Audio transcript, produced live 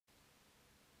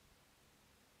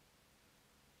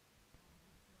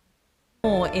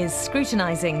Moore is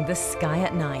scrutinizing the sky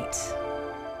at night.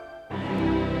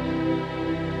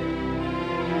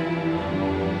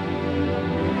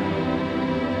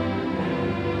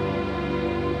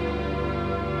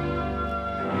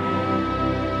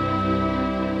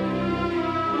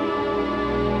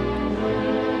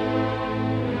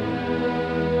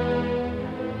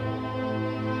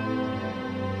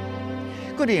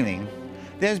 Good evening.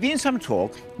 There's been some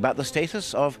talk about the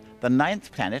status of the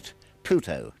ninth planet,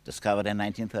 Pluto, discovered in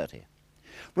 1930.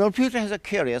 Well, Pluto has a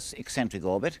curious eccentric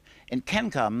orbit. It can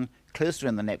come closer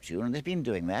in than Neptune, and it's been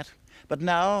doing that. But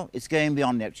now it's going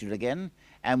beyond Neptune again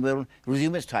and will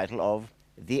resume its title of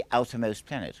the outermost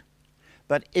planet.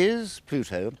 But is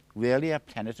Pluto really a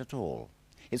planet at all?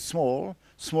 It's small,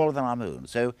 smaller than our moon,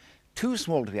 so too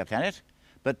small to be a planet,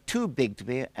 but too big to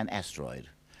be an asteroid.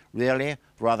 Really,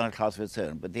 rather than a class of its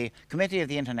own. But the Committee of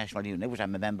the International Union, which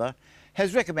I'm a member,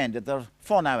 has recommended that,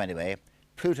 for now anyway,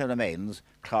 Pluto remains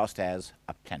classed as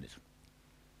a planet.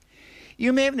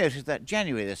 You may have noticed that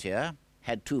January this year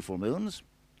had 2 full moons,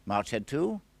 March had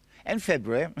 2, and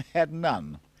February had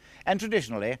none. And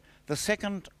traditionally, the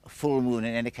second full moon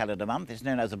in any calendar month is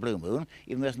known as a blue moon,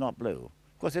 even though it's not blue.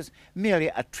 Of course, it's merely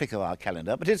a trick of our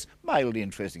calendar, but it's mildly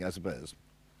interesting, I suppose.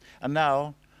 And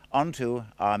now, on to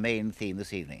our main theme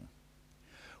this evening.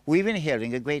 We've been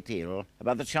hearing a great deal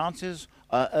about the chances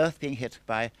of Earth being hit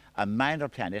by a minor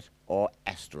planet or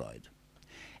asteroid.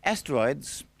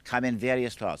 Asteroids come in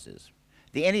various classes.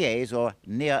 The NEAs, or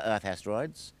Near-Earth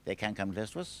Asteroids, they can come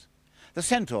close to us. The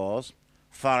Centaurs,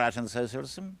 far out in the solar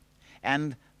system.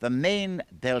 And the main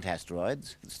belt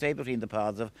asteroids that stay between the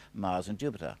paths of Mars and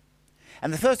Jupiter.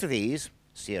 And the first of these,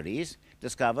 Ceres,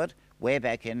 discovered way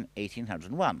back in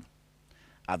 1801.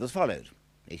 Others followed.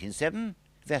 1807,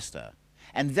 Vesta.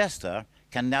 And Vesta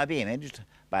can now be imaged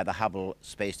by the Hubble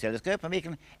Space Telescope, and we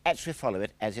can actually follow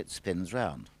it as it spins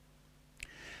round.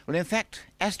 Well, in fact,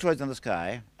 asteroids in the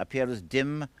sky appear as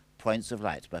dim points of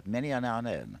light, but many are now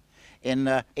known. In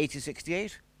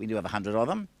 1868, we knew of 100 of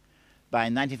them. By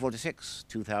 1946,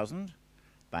 2,000.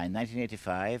 By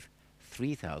 1985,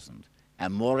 3,000.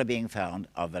 And more are being found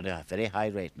at a very high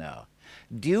rate now,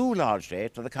 due largely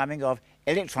to the coming of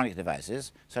electronic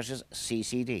devices such as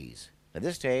CCDs. At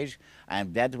this stage, I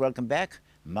am glad to welcome back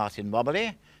Martin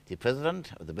Moberly, the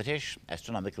President of the British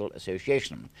Astronomical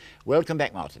Association. Welcome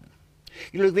back, Martin.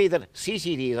 You'll agree that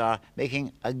CCDs are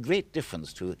making a great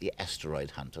difference to the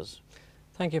asteroid hunters.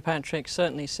 Thank you, Patrick.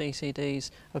 Certainly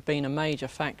CCDs have been a major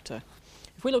factor.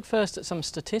 If we look first at some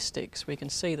statistics, we can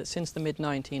see that since the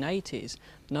mid-1980s,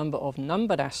 the number of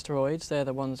numbered asteroids, they're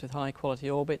the ones with high quality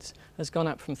orbits, has gone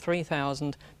up from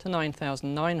 3,000 to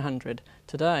 9,900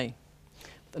 today.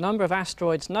 The number of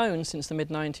asteroids known since the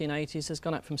mid-1980s has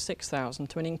gone up from 6,000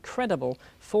 to an incredible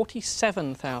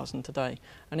 47,000 today,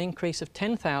 an increase of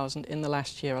 10,000 in the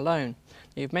last year alone.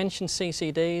 You've mentioned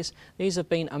CCDs. These have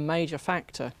been a major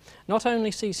factor. Not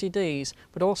only CCDs,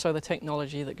 but also the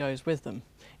technology that goes with them.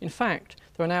 In fact,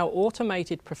 there are now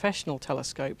automated professional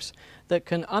telescopes that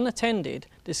can, unattended,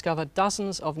 discover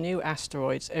dozens of new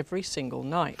asteroids every single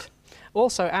night.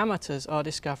 Also, amateurs are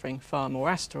discovering far more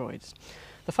asteroids.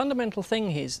 The fundamental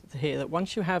thing is here that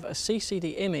once you have a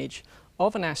CCD image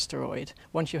of an asteroid,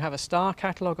 once you have a star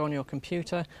catalogue on your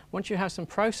computer, once you have some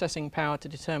processing power to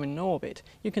determine an orbit,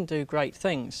 you can do great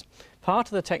things. Part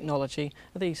of the technology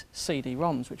are these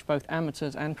CD-ROMs, which both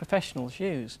amateurs and professionals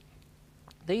use.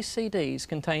 These CDs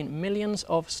contain millions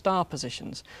of star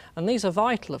positions, and these are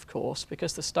vital, of course,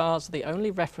 because the stars are the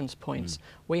only reference points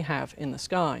we have in the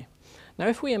sky. Now,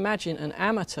 if we imagine an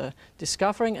amateur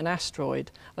discovering an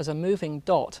asteroid as a moving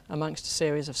dot amongst a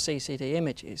series of CCD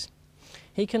images,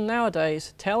 he can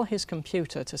nowadays tell his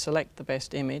computer to select the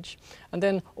best image, and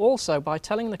then also, by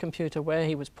telling the computer where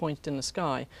he was pointed in the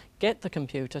sky, get the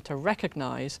computer to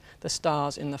recognize the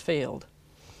stars in the field.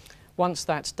 Once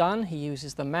that's done, he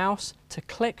uses the mouse to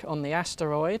click on the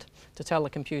asteroid to tell the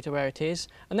computer where it is,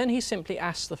 and then he simply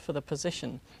asks for the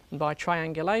position. And by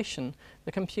triangulation,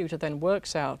 the computer then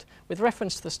works out, with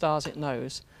reference to the stars it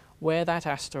knows, where that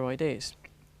asteroid is.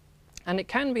 And it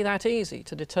can be that easy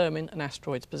to determine an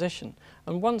asteroid's position.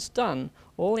 And once done,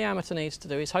 all the amateur needs to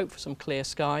do is hope for some clear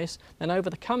skies. Then over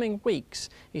the coming weeks,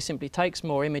 he simply takes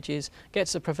more images,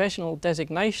 gets a provisional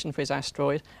designation for his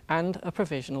asteroid and a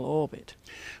provisional orbit.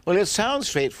 Well, it sounds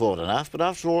straightforward enough, but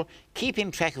after all, keeping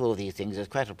track of all these things is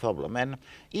quite a problem, and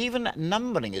even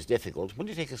numbering is difficult. Will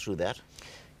you take us through that?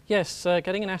 Yes,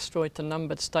 getting an asteroid to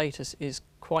numbered status is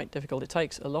quite difficult. It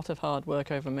takes a lot of hard work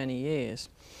over many years.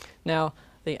 Now,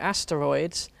 the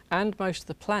asteroids and most of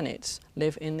the planets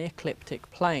live in the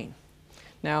ecliptic plane.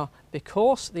 Now,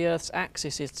 because the Earth's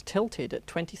axis is tilted at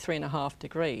 23.5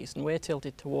 degrees, and we're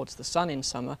tilted towards the Sun in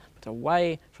summer, but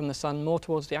away from the Sun, more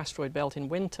towards the asteroid belt in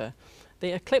winter,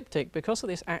 the ecliptic, because of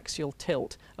this axial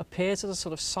tilt, appears as a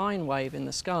sort of sine wave in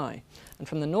the sky. And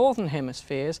from the northern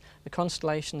hemispheres, the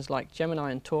constellations like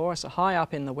Gemini and Taurus are high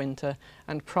up in the winter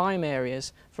and prime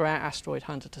areas for our asteroid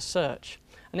hunter to search.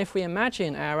 And if we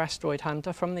imagine our asteroid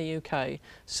hunter from the UK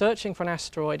searching for an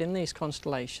asteroid in these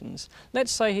constellations,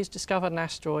 let's say he's discovered an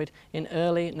asteroid in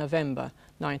early November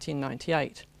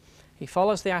 1998. He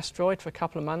follows the asteroid for a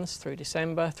couple of months through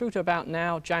December, through to about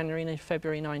now, January and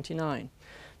February 99.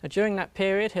 Now, during that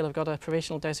period, he'll have got a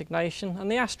provisional designation,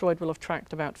 and the asteroid will have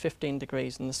tracked about 15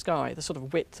 degrees in the sky, the sort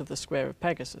of width of the square of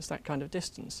Pegasus, that kind of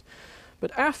distance.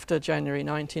 But after January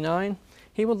 99,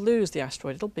 he will lose the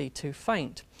asteroid. It'll be too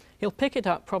faint. He'll pick it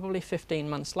up probably 15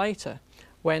 months later,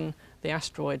 when the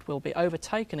asteroid will be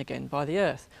overtaken again by the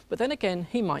Earth. But then again,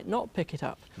 he might not pick it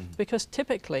up, because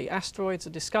typically asteroids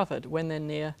are discovered when they're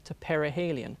near to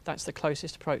perihelion. That's the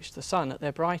closest approach to the Sun at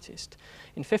their brightest.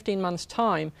 In 15 months'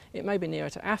 time, it may be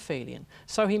nearer to aphelion,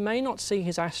 so he may not see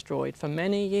his asteroid for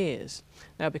many years.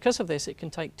 Now, because of this, it can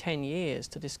take 10 years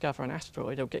to discover an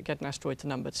asteroid, or get an asteroid to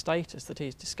numbered status that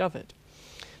he's discovered.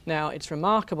 Now, it's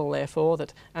remarkable, therefore,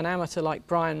 that an amateur like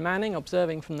Brian Manning,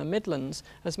 observing from the Midlands,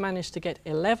 has managed to get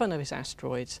 11 of his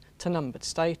asteroids to numbered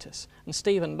status. And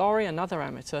Stephen Laurie, another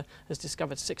amateur, has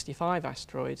discovered 65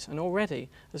 asteroids and already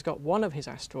has got one of his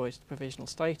asteroids to provisional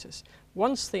status.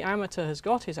 Once the amateur has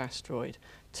got his asteroid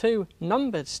to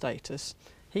numbered status,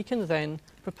 he can then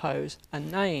propose a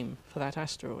name for that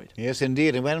asteroid. Yes,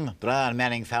 indeed. And when Brian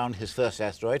Manning found his first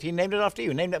asteroid, he named it after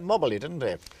you. Named it Mobley, didn't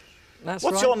he? That's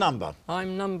What's right. your number?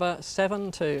 I'm number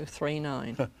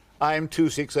 7239. I'm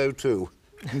 2602,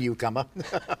 newcomer.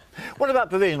 What about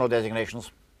provisional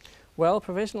designations? Well,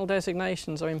 provisional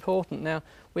designations are important. Now,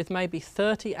 with maybe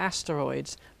 30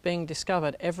 asteroids being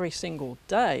discovered every single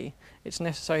day, it's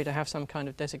necessary to have some kind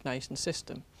of designation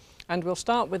system. And we'll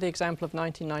start with the example of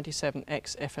 1997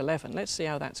 XF11. Let's see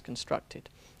how that's constructed.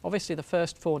 Obviously, the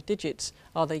first 4 digits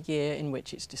are the year in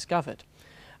which it's discovered.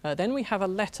 Then we have a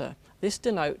letter. This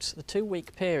denotes the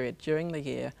 2-week period during the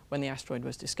year when the asteroid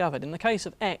was discovered. In the case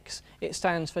of X, it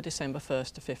stands for December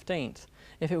 1st to 15th.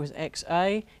 If it was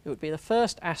XA, it would be the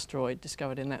first asteroid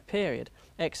discovered in that period.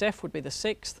 XF would be the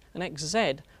 6th, and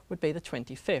XZ would be the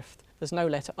 25th. There's no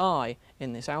letter I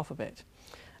in this alphabet.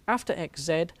 After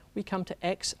XZ, we come to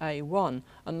XA1,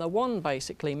 and the 1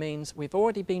 basically means we've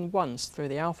already been once through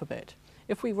the alphabet.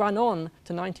 If we run on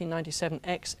to 1997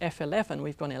 XF11,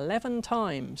 we've gone 11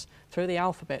 times through the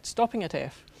alphabet, stopping at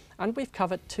F, and we've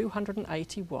covered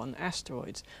 281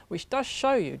 asteroids, which does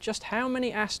show you just how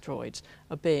many asteroids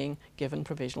are being given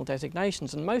provisional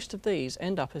designations, and most of these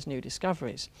end up as new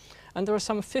discoveries. And there are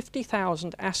some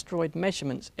 50,000 asteroid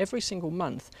measurements every single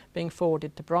month being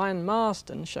forwarded to Brian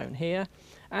Marsden, shown here,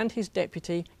 and his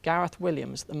deputy Gareth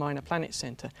Williams at the Minor Planet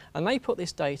Centre, and they put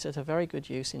this data to very good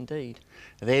use indeed.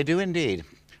 They do indeed.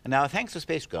 And now, thanks to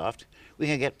spacecraft, we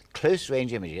can get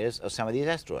close-range images of some of these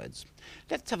asteroids.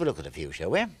 Let's have a look at a few,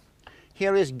 shall we?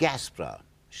 Here is Gaspra,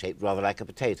 shaped rather like a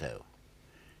potato.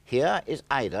 Here is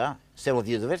Ida, several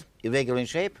views of it, irregular in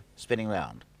shape, spinning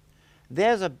round.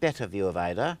 There's a better view of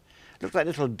Ida. Looks like a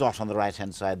little dot on the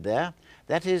right-hand side there.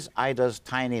 That is Ida's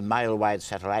tiny mile-wide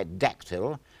satellite,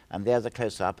 Dactyl, and there's a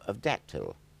close-up of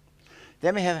Dactyl.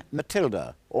 Then we have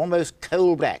Matilda, almost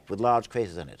coal-black with large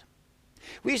craters in it.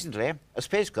 Recently, a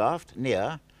spacecraft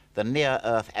near the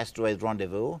Near-Earth Asteroids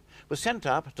rendezvous was sent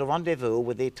up to rendezvous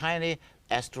with the tiny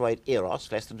asteroid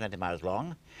Eros, less than 20 miles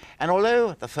long, and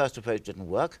although the first approach didn't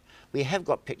work, we have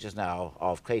got pictures now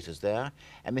of craters there,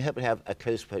 and we hope to have a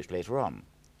close approach later on.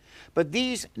 But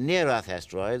these near-Earth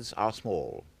asteroids are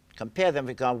small. Compare them,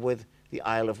 for example, with the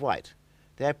Isle of Wight.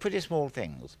 They're pretty small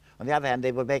things. On the other hand,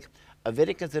 they will make a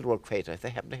very considerable crater if they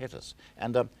happen to hit us,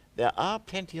 and there are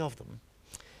plenty of them.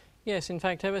 Yes, in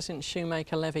fact, ever since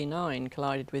Shoemaker-Levy 9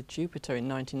 collided with Jupiter in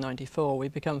 1994,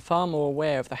 we've become far more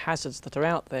aware of the hazards that are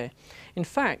out there. In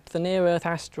fact, the near-Earth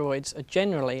asteroids are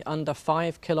generally under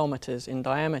 5 kilometres in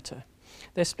diameter.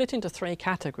 They're split into 3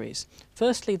 categories.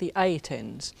 Firstly, the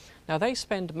A-10s. Now, they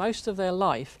spend most of their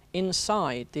life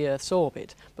inside the Earth's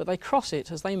orbit, but they cross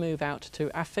it as they move out to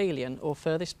aphelion, or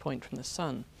furthest point from the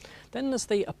Sun. Then there's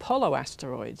the Apollo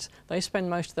asteroids. They spend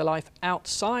most of their life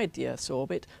outside the Earth's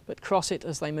orbit, but cross it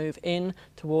as they move in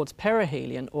towards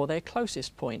perihelion, or their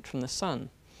closest point from the Sun.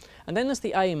 And then there's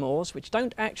the Amors, which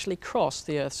don't actually cross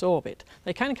the Earth's orbit.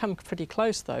 They can come pretty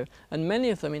close, though, and many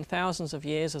of them in thousands of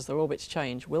years as their orbits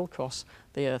change will cross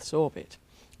the Earth's orbit.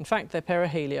 In fact, their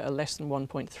perihelia are less than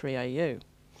 1.3 AU.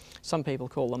 Some people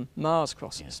call them Mars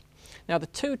crossers. Now, the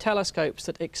two telescopes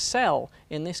that excel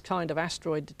in this kind of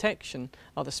asteroid detection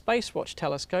are the Spacewatch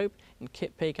telescope in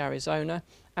Kitt Peak, Arizona,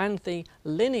 and the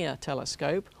Linear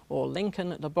telescope, or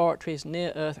Lincoln Laboratories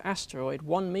Near-Earth Asteroid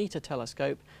 1-meter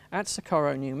telescope at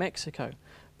Socorro, New Mexico.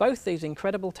 Both these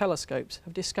incredible telescopes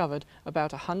have discovered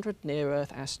about 100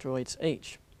 near-Earth asteroids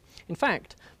each. In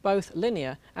fact, both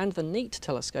Linear and the NEAT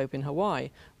telescope in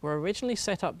Hawaii were originally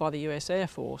set up by the US Air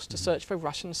Force to search for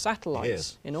Russian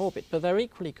satellites in orbit, but they're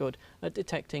equally good at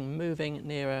detecting moving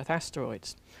near-Earth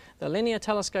asteroids. The Linear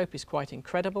telescope is quite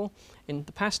incredible. In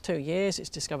the past 2 years, it's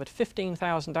discovered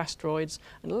 15,000 asteroids,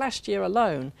 and last year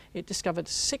alone, it discovered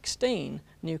 16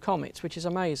 new comets, which is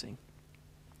amazing.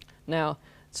 Now,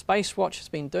 Spacewatch has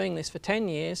been doing this for 10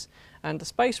 years, and the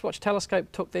Spacewatch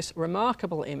telescope took this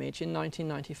remarkable image in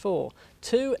 1994.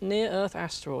 2 near-Earth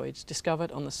asteroids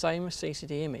discovered on the same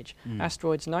CCD image,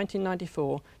 asteroids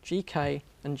 1994, GK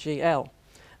and GL.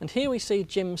 And here we see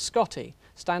Jim Scotty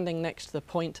standing next to the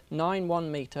 0.91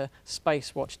 metre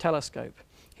Spacewatch telescope.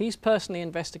 He's personally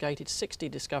investigated 60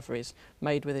 discoveries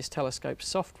made with his telescope's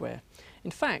software.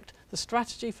 In fact, the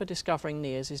strategy for discovering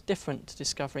NEARs is different to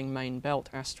discovering main belt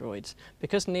asteroids.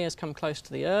 Because NEARs come close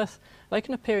to the Earth, they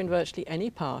can appear in virtually any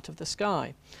part of the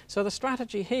sky. So the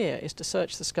strategy here is to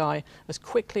search the sky as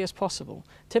quickly as possible,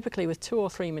 typically with 2 or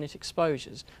 3 minute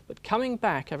exposures, but coming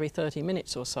back every 30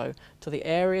 minutes or so to the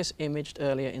areas imaged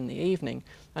earlier in the evening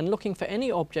and looking for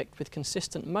any object with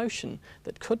consistent motion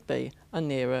that could be a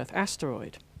near-Earth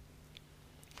asteroid.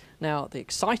 Now, the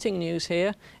exciting news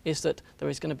here is that there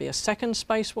is going to be a second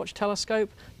Spacewatch telescope,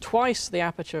 twice the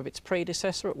aperture of its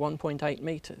predecessor at 1.8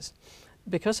 metres.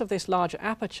 Because of this larger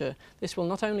aperture, this will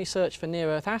not only search for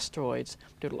near-Earth asteroids,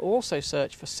 but it will also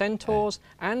search for centaurs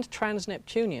and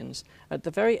trans-Neptunians at the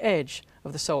very edge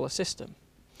of the solar system.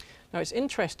 Now, it's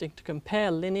interesting to compare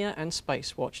Linear and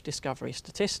Spacewatch discovery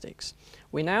statistics.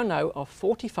 We now know of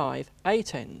 45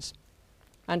 A10s.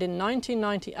 And in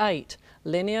 1998,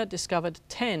 Linear discovered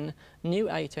 10 new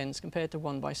A10s compared to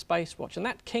 1 by Spacewatch. And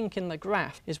that kink in the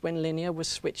graph is when Linear was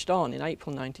switched on in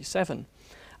April 97.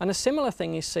 And a similar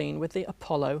thing is seen with the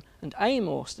Apollo and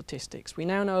Amor statistics. We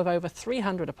now know of over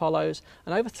 300 Apollos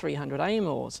and over 300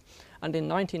 Amors. And in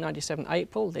 1997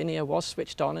 April, Linear was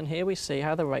switched on, and here we see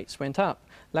how the rates went up.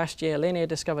 Last year, Linear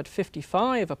discovered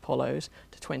 55 Apollos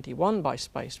to 21 by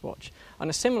Spacewatch. And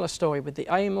a similar story with the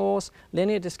Amors.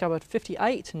 Linear discovered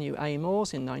 58 new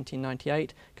Amors in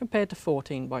 1998 compared to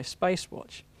 14 by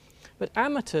Spacewatch. But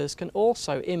amateurs can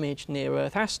also image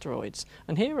near-Earth asteroids,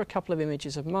 and here are a couple of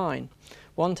images of mine.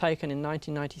 One taken in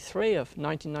 1993 of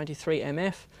 1993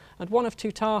 MF, and one of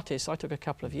Tutatis I took a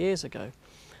couple of years ago.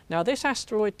 Now, this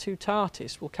asteroid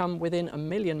Tutatis will come within 1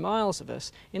 million miles of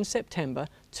us in September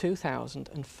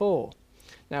 2004.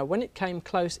 Now, when it came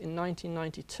close in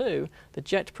 1992, the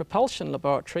Jet Propulsion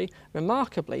Laboratory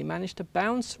remarkably managed to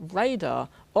bounce radar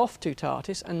off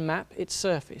Tutatis and map its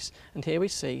surface. And here we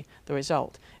see the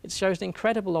result. It shows an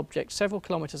incredible object several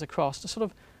kilometres across, a sort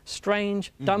of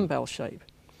strange dumbbell shape.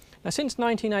 Now, since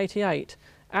 1988,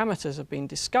 amateurs have been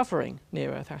discovering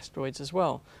near-Earth asteroids as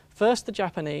well. First the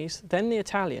Japanese, then the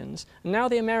Italians, and now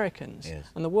the Americans. Yes.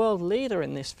 And the world leader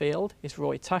in this field is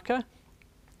Roy Tucker.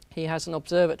 He has an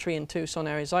observatory in Tucson,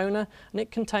 Arizona, and it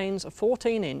contains a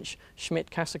 14-inch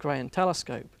Schmidt-Cassegrain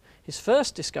telescope. His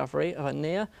first discovery of a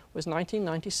NEAR was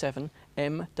 1997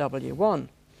 MW1.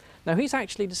 Now, he's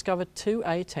actually discovered 2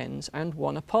 A10s and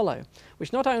 1 Apollo,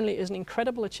 which not only is an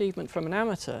incredible achievement from an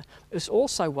amateur, it's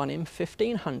also won him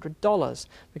 $1,500,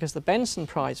 because the Benson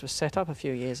Prize was set up a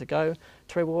few years ago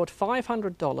to reward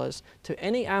 $500 to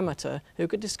any amateur who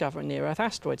could discover a near-Earth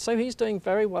asteroid. So he's doing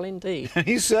very well indeed.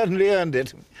 He certainly earned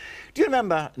it. Do you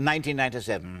remember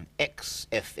 1997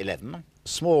 XF11?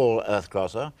 Small Earth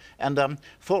crosser, and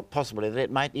thought possibly that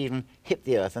it might even hit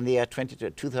the Earth in the year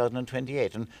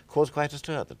 2028 and cause quite a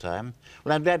stir at the time.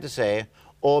 Well, I'm glad to say,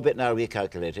 orbit now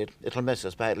recalculated, it'll miss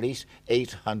us by at least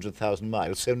 800,000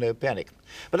 miles, so no panic.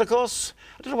 But of course,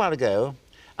 a little while ago,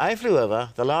 I flew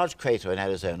over the large crater in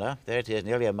Arizona. There it is,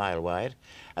 nearly a mile wide,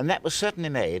 and that was certainly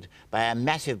made by a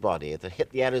massive body that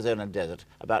hit the Arizona desert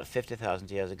about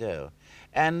 50,000 years ago.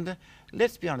 And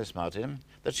let's be honest, Martin,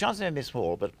 the chances may be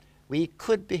small, but we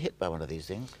could be hit by one of these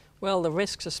things. Well, the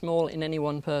risks are small in any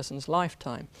one person's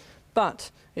lifetime,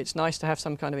 but it's nice to have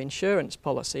some kind of insurance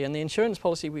policy, and the insurance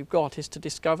policy we've got is to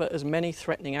discover as many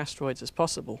threatening asteroids as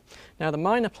possible. Now, the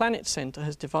Minor Planet Center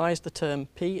has devised the term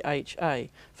PHA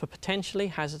for potentially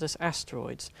hazardous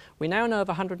asteroids. We now know of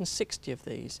 160 of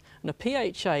these, and a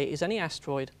PHA is any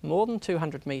asteroid more than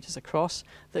 200 meters across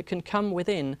that can come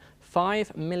within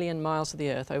 5 million miles of the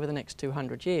Earth over the next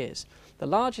 200 years. The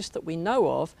largest that we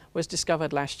know of was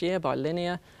discovered last year by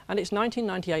Linear, and it's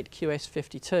 1998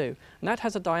 QS52, and that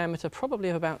has a diameter probably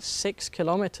of about 6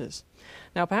 kilometres.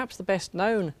 Now perhaps the best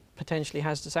known potentially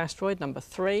hazardous asteroid, number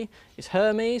 3, is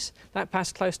Hermes. That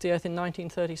passed close to the Earth in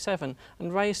 1937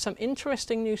 and raised some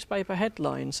interesting newspaper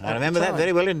headlines. I remember that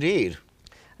very well indeed.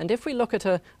 And if we look at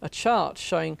a chart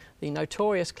showing the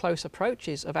notorious close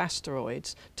approaches of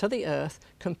asteroids to the Earth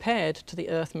compared to the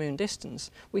Earth-Moon distance,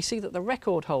 we see that the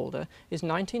record holder is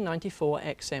 1994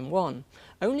 XM1.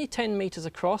 Only 10 metres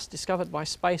across, discovered by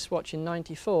Spacewatch in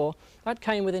 '94, that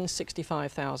came within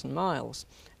 65,000 miles.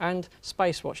 And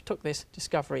Spacewatch took this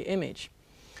discovery image.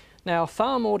 Now,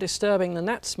 far more disturbing than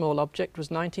that small object was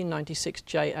 1996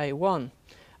 JA1.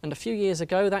 And a few years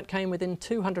ago that came within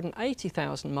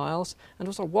 280,000 miles and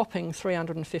was a whopping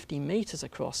 350 metres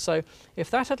across. So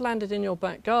if that had landed in your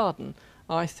back garden,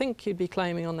 I think you'd be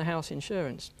claiming on the house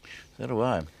insurance. So do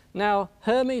I. Now,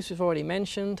 Hermes we've already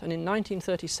mentioned, and in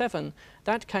 1937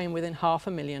 that came within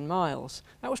 500,000 miles.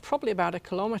 That was probably about 1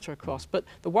 kilometre across, but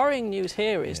the worrying news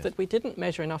here is that we didn't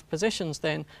measure enough positions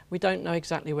then. We don't know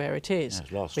exactly where it is.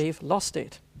 It's lost. We've lost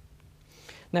it.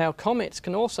 Now, comets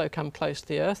can also come close to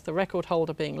the Earth, the record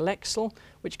holder being Lexell,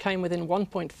 which came within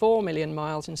 1.4 million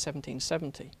miles in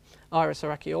 1770.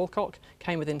 Iris-Araki-Alcock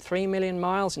came within 3 million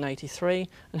miles in 83,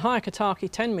 and Hyakutake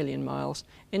 10 million miles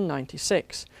in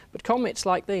 96. But comets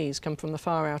like these come from the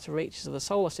far outer reaches of the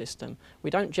solar system. We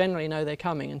don't generally know they're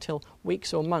coming until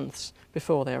weeks or months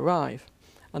before they arrive.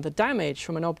 And the damage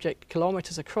from an object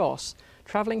kilometres across,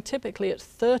 travelling typically at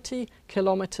 30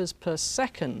 kilometres per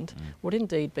second, would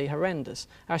indeed be horrendous,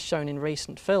 as shown in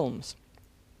recent films.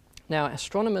 Now,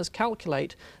 astronomers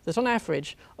calculate that on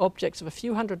average, objects of a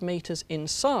few hundred metres in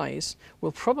size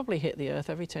will probably hit the Earth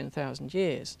every 10,000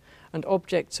 years, and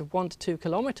objects of 1 to 2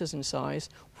 kilometres in size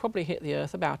probably hit the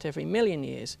Earth about every 1,000,000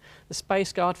 years. The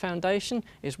Space Guard Foundation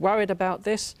is worried about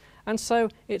this, and so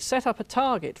it set up a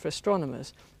target for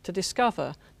astronomers to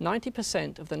discover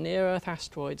 90% of the near-Earth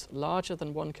asteroids larger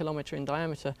than 1 kilometre in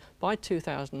diameter by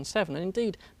 2007. And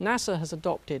indeed, NASA has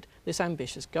adopted this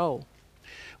ambitious goal.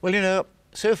 Well, you know,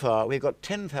 so far we've got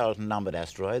 10,000 numbered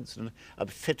asteroids and a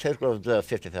total of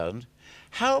 50,000.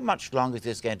 How much longer is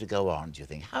this going to go on, do you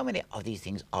think? How many of these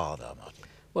things are there, Martin?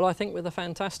 Well, I think with the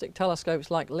fantastic telescopes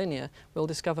like Linear, we'll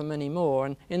discover many more,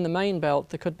 and in the main belt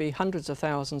there could be hundreds of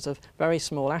thousands of very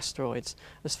small asteroids.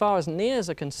 As far as NEARS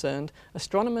are concerned,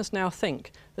 astronomers now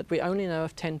think that we only know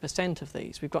of 10% of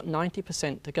these. We've got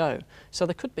 90% to go. So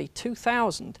there could be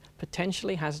 2,000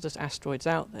 potentially hazardous asteroids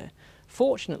out there.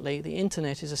 Fortunately, the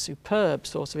internet is a superb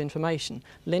source of information.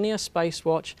 Linear,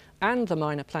 Spacewatch and the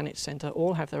Minor Planets Centre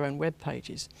all have their own web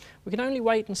pages. We can only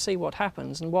wait and see what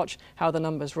happens and watch how the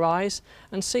numbers rise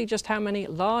and see just how many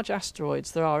large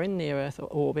asteroids there are in near-Earth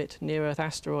orbit, near-Earth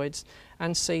asteroids,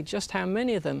 and see just how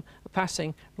many of them are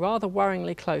passing rather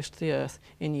worryingly close to the Earth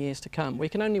in years to come. We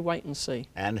can only wait and see.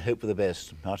 And hope for the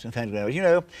best. Martin, thank you very much. You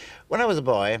know, when I was a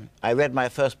boy, I read my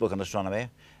first book on astronomy,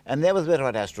 and there was a bit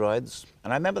about asteroids,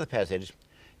 and I remember the passage,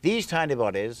 "These tiny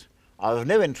bodies are of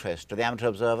no interest to the amateur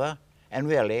observer, and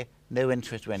really no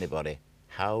interest to anybody."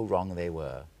 How wrong they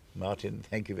were. Martin,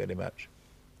 thank you very much.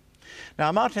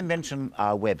 Now, Martin mentioned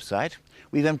our website.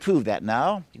 We've improved that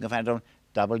now. You can find it on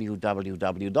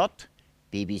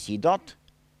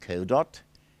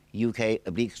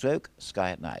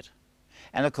www.bbc.co.uk/sky at night.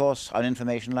 And of course, our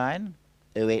information line,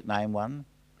 0891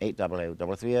 800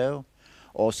 330,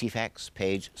 or CFAX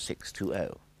page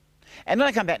 620. And when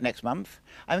I come back next month,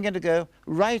 I'm going to go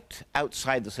right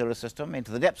outside the solar system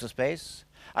into the depths of space.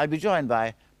 I'll be joined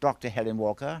by Dr. Helen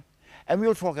Walker, and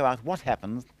we'll talk about what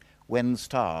happens when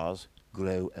stars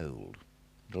grow old.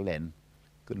 Until then,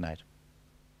 good night.